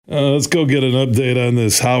Let's go get an update on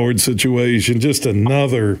this Howard situation. Just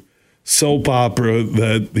another soap opera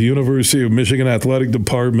that the University of Michigan Athletic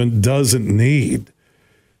Department doesn't need.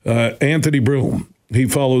 Anthony Broome, he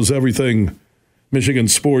follows everything Michigan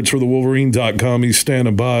sports for the Wolverine.com. He's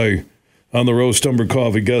standing by on the Roast Umber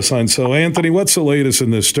Coffee guest line. So, Anthony, what's the latest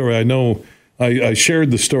in this story? I know I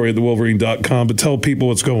shared the story at the Wolverine.com, but tell people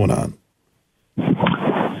what's going on.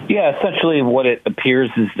 Yeah, essentially what it appears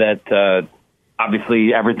is that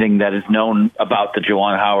obviously everything that is known about the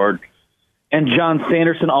Juwan Howard and John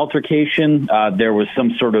Sanderson altercation, there was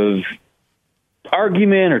some sort of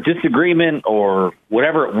argument or disagreement or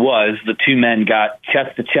whatever it was. The two men got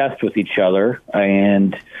chest to chest with each other,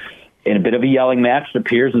 and in a bit of a yelling match, it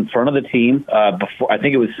appears in front of the team before. I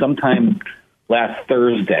think it was sometime last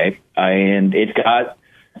Thursday, and it got,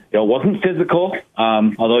 it wasn't physical,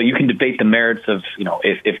 although you can debate the merits of,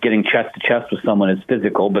 if getting chest to chest with someone is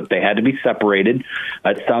physical, but they had to be separated.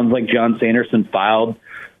 It sounds like John Sanderson filed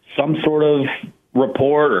some sort of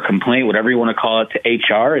report or complaint, whatever you want to call it,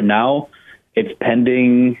 to HR, and now it's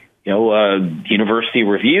pending, university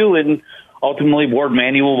review, and ultimately Ward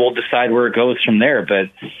Manuel will decide where it goes from there. But,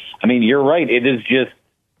 I mean, you're right. It is just,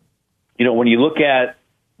 when you look at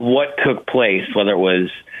what took place, whether it was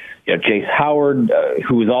Jace Howard,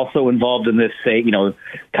 who was also involved in this,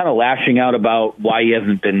 kind of lashing out about why he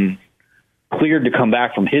hasn't been cleared to come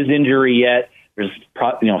back from his injury yet. There's,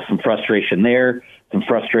 some frustration there, some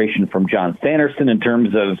frustration from John Sanderson in terms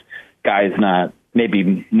of guys not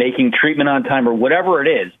maybe making treatment on time or whatever it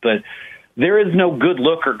is. But there is no good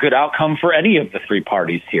look or good outcome for any of the three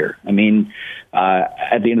parties here. I mean,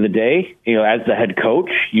 at the end of the day, as the head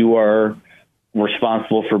coach, you are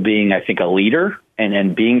responsible for being, I think, a leader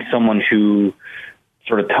and being someone who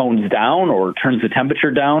sort of tones down or turns the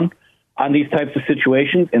temperature down on these types of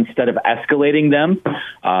situations instead of escalating them.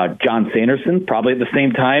 John Sanderson, probably at the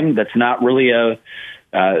same time, that's not really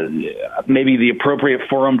maybe the appropriate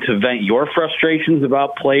forum to vent your frustrations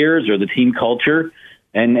about players or the team culture.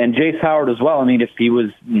 And Jace Howard as well. I mean, if he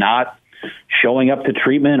was not showing up to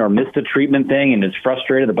treatment or missed a treatment thing and is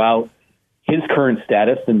frustrated about his current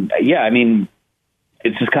status, then yeah, I mean,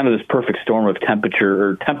 it's just kind of this perfect storm of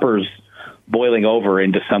tempers boiling over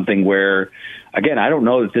into something where, again, I don't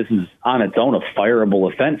know that this is on its own a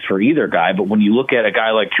fireable offense for either guy, but when you look at a guy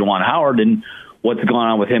like Juwan Howard and what's gone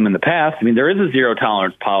on with him in the past, I mean, there is a zero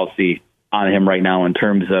tolerance policy on him right now in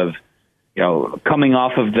terms of, coming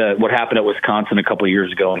off of what happened at Wisconsin a couple of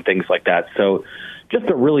years ago and things like that. So just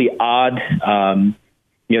a really odd,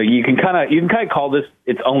 you can kind of call this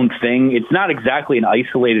its own thing. It's not exactly an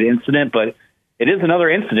isolated incident, but it is another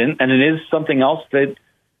incident, and it is something else that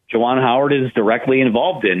Juwan Howard is directly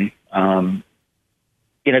involved in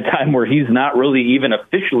a time where he's not really even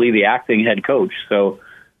officially the acting head coach. So,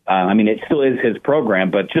 it still is his program,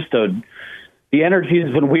 but just the energy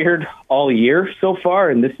has been weird all year so far,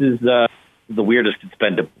 and this is the weirdest it's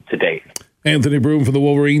been to date. Anthony Broome from the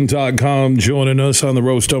Wolverine.com joining us on the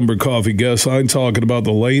Roast Umber Coffee guest line, talking about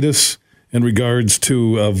the latest in regards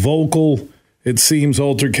to a vocal, it seems,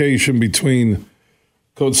 altercation between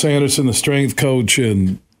Coach Sanderson, the strength coach,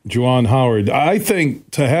 and Juwan Howard. I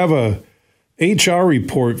think to have a HR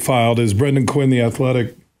report filed, as Brendan Quinn, the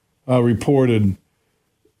Athletic, reported,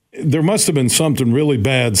 there must have been something really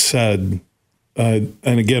bad said.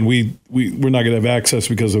 And again, we're not going to have access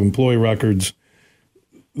because of employee records.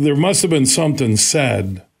 There must have been something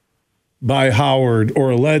said by Howard,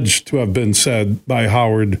 or alleged to have been said by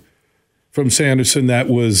Howard from Sanderson, that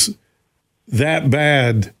was that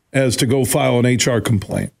bad as to go file an HR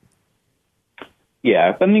complaint.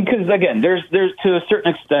 Yeah, I mean, because again, there's to a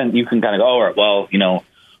certain extent you can kind of go, all right, well,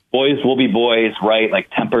 boys will be boys, right? Like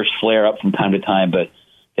tempers flare up from time to time, but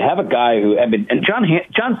to have a guy who, and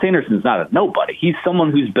John Sanderson's not a nobody. He's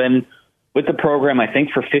someone who's been with the program, I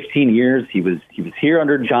think, for 15 years. He was here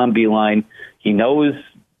under John Beeline. He knows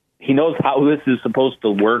how this is supposed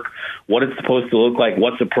to work, what it's supposed to look like,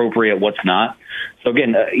 what's appropriate, what's not. So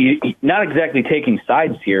again, not exactly taking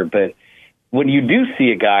sides here, but when you do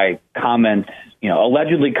see a guy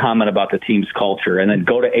allegedly comment about the team's culture and then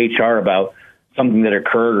go to HR about something that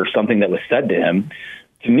occurred or something that was said to him,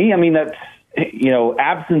 to me, I mean, that's,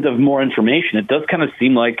 absent of more information, it does kind of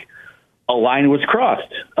seem like a line was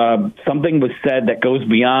crossed. Something was said that goes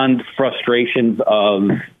beyond frustrations of,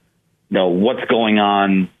 what's going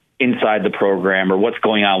on inside the program or what's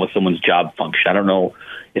going on with someone's job function. I don't know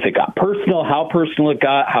if it got personal, how personal it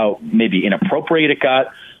got, how maybe inappropriate it got.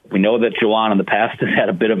 We know that Juwan in the past has had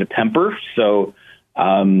a bit of a temper. So,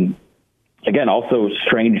 again, also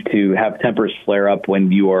strange to have tempers flare up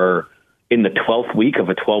when you are in the 12th week of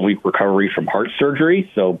a 12-week recovery from heart surgery.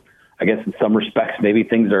 So I guess in some respects, maybe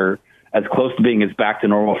things are as close to being as back to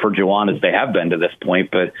normal for Juwan as they have been to this point.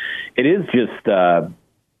 But it is just,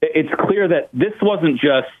 it's clear that this wasn't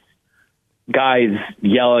just guys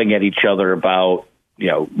yelling at each other about,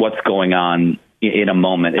 what's going on in a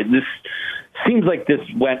moment. This seems like this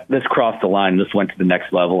crossed the line. This went to the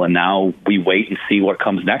next level, and now we wait and see what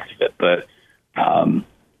comes next of it. But,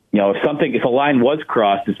 if a line was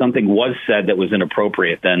crossed, if something was said that was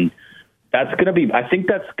inappropriate, then that's going to be, I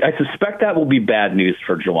suspect that will be bad news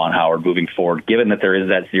for Juwan Howard moving forward, given that there is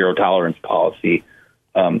that zero tolerance policy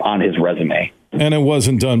on his resume. And it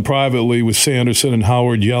wasn't done privately with Sanderson and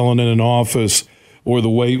Howard yelling in an office or the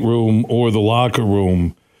weight room or the locker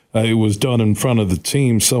room. It was done in front of the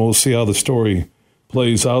team, so we'll see how the story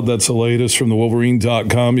plays out. That's the latest from the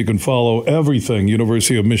Wolverine.com. You can follow everything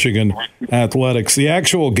University of Michigan athletics. The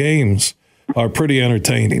actual games are pretty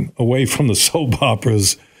entertaining, away from the soap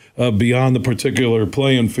operas beyond the particular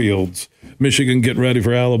playing fields. Michigan getting ready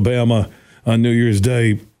for Alabama on New Year's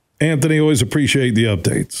Day. Anthony, always appreciate the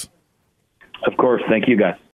updates. Of course. Thank you, guys.